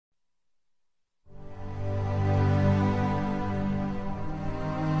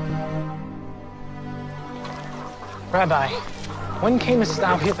Rabbi, when camest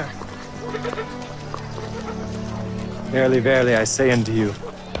thou hither? Verily, verily, I say unto you,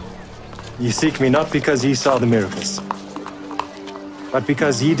 ye seek me not because ye saw the miracles, but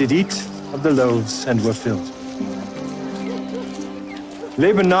because ye did eat of the loaves and were filled.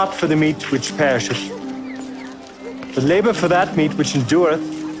 Labor not for the meat which perisheth, but labor for that meat which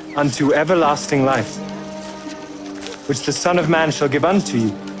endureth unto everlasting life, which the Son of Man shall give unto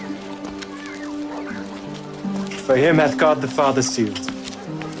you. For him hath God the Father sealed.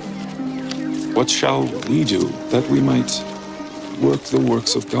 What shall we do that we might work the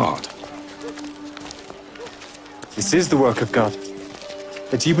works of God? This is the work of God,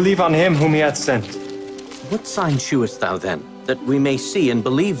 that ye believe on him whom he hath sent. What sign shewest thou then, that we may see and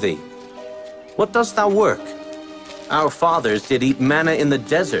believe thee? What dost thou work? Our fathers did eat manna in the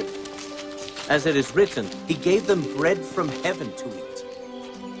desert. As it is written, he gave them bread from heaven to eat.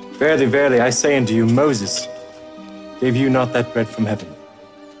 Verily, verily, I say unto you, Moses gave you not that bread from heaven.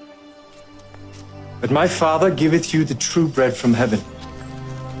 But my Father giveth you the true bread from heaven.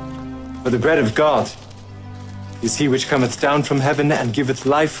 For the bread of God is he which cometh down from heaven and giveth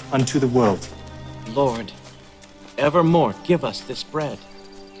life unto the world. Lord, evermore give us this bread.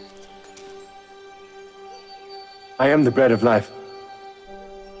 I am the bread of life.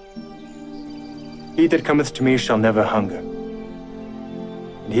 He that cometh to me shall never hunger,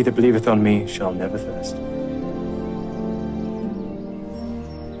 and he that believeth on me shall never thirst.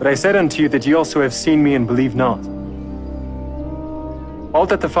 But I said unto you that ye also have seen me and believe not. All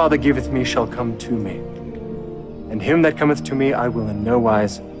that the Father giveth me shall come to me, and him that cometh to me I will in no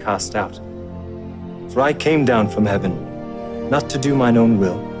wise cast out. For I came down from heaven, not to do mine own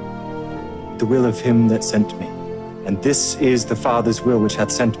will, but the will of him that sent me. And this is the Father's will which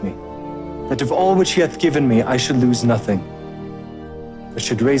hath sent me, that of all which he hath given me I should lose nothing, but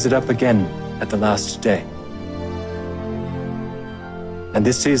should raise it up again at the last day. And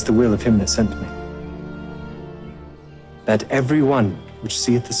this is the will of him that sent me, that every one which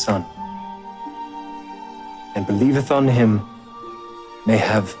seeth the Son and believeth on him may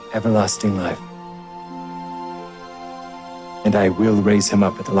have everlasting life. And I will raise him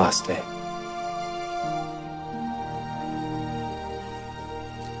up at the last day.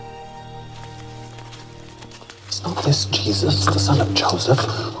 Is not this Jesus, the son of Joseph,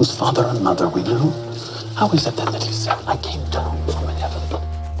 whose father and mother we know? How is it then that he said, I came down from heaven?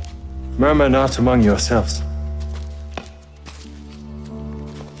 Murmur not among yourselves.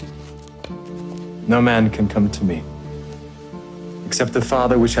 No man can come to me, except the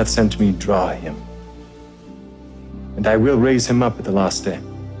Father which hath sent me draw him. And I will raise him up at the last day.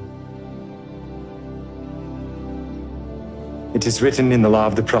 It is written in the law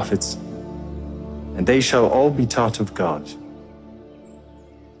of the prophets, and they shall all be taught of God.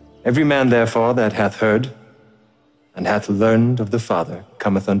 Every man, therefore, that hath heard and hath learned of the Father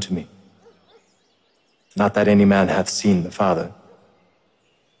cometh unto me. Not that any man hath seen the Father,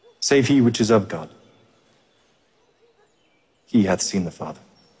 save he which is of God. He hath seen the Father.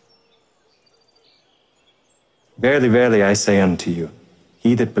 Verily, verily, I say unto you,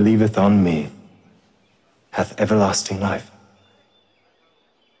 he that believeth on me hath everlasting life.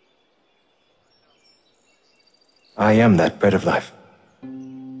 I am that bread of life.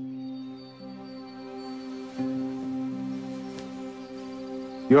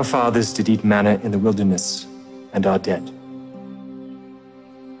 Your fathers did eat manna in the wilderness and are dead.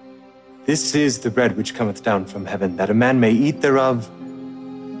 This is the bread which cometh down from heaven, that a man may eat thereof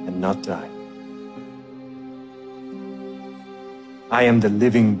and not die. I am the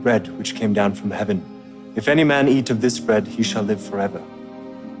living bread which came down from heaven. If any man eat of this bread, he shall live forever.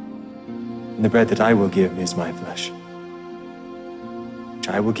 And the bread that I will give is my flesh, which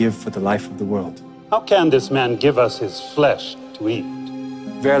I will give for the life of the world. How can this man give us his flesh to eat?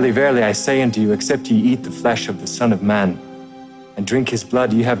 Verily, verily, I say unto you, except ye eat the flesh of the Son of Man, and drink his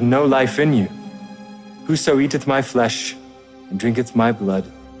blood, ye have no life in you. Whoso eateth my flesh, and drinketh my blood,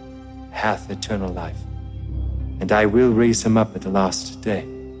 hath eternal life. And I will raise him up at the last day.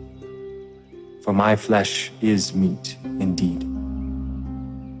 For my flesh is meat indeed,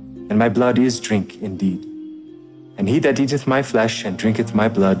 and my blood is drink indeed. And he that eateth my flesh and drinketh my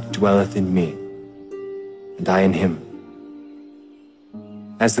blood dwelleth in me, and I in him.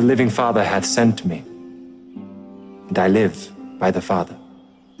 As the living Father hath sent me, and I live by the Father,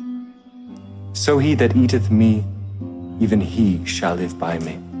 so he that eateth me, even he shall live by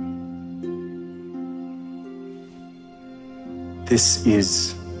me. This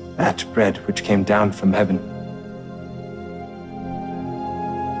is that bread which came down from heaven.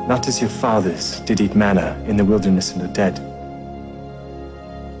 Not as your fathers did eat manna in the wilderness and are dead.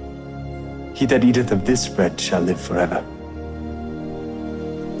 He that eateth of this bread shall live forever.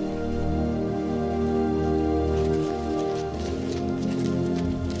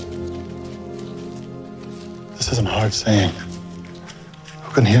 This is an hard saying.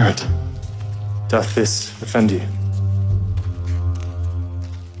 Who can hear it? Doth this offend you?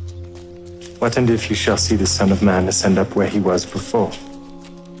 What and if you shall see the Son of Man ascend up where he was before?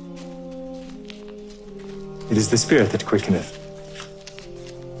 It is the Spirit that quickeneth.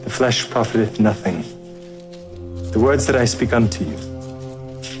 The flesh profiteth nothing. The words that I speak unto you,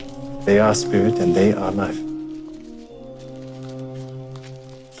 they are spirit and they are life.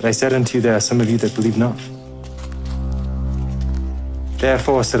 But I said unto you, there are some of you that believe not.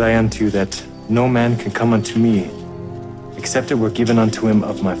 Therefore said I unto you that no man can come unto me, except it were given unto him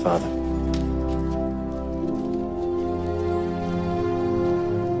of my Father.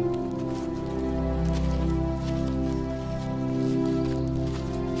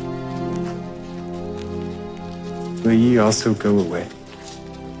 Will ye also go away?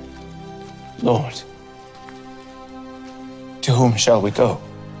 Lord, to whom shall we go?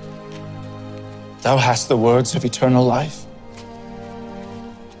 Thou hast the words of eternal life,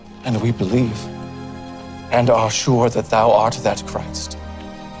 and we believe and are sure that thou art that Christ,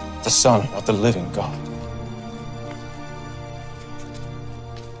 the Son of the living God.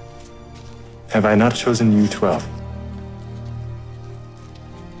 Have I not chosen you 12?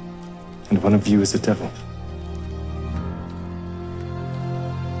 And one of you is a devil.